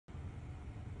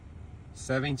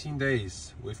17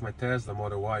 days with my Tesla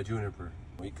Model Y Juniper.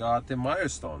 We got the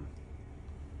milestone,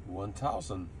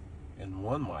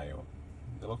 1,001 mile.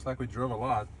 It looks like we drove a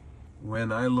lot.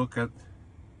 When I look at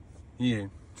here,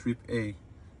 trip A,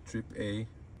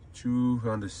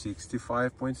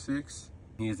 265.6.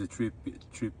 Here's the trip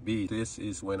B. This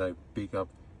is when I pick up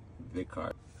the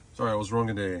car. Sorry, I was wrong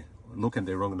in the looking at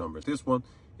the wrong number. This one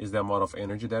is the amount of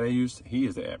energy that I used. Here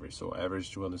is the average. So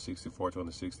average 264,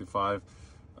 265.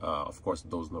 Of course,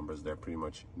 those numbers, they're pretty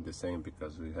much the same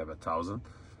because we have 1,000.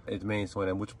 It means when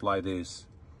I multiply this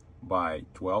by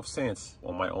 12 cents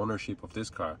on my ownership of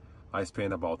this car, I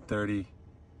spend about $30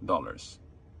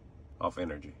 of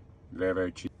energy. Very,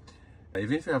 very cheap.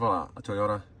 Even if you have a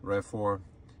Toyota RAV4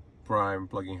 Prime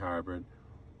plug-in hybrid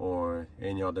or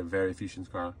any other very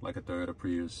efficient car like a Toyota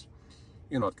Prius,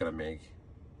 you're not gonna make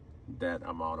that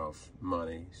amount of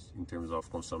money in terms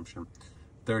of consumption.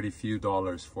 $30 few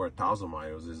for 1,000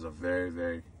 miles is a very,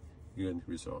 very good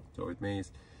result. So it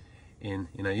means in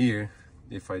a year,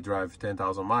 if I drive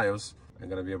 10,000 miles, I'm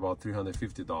gonna be about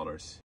 $350.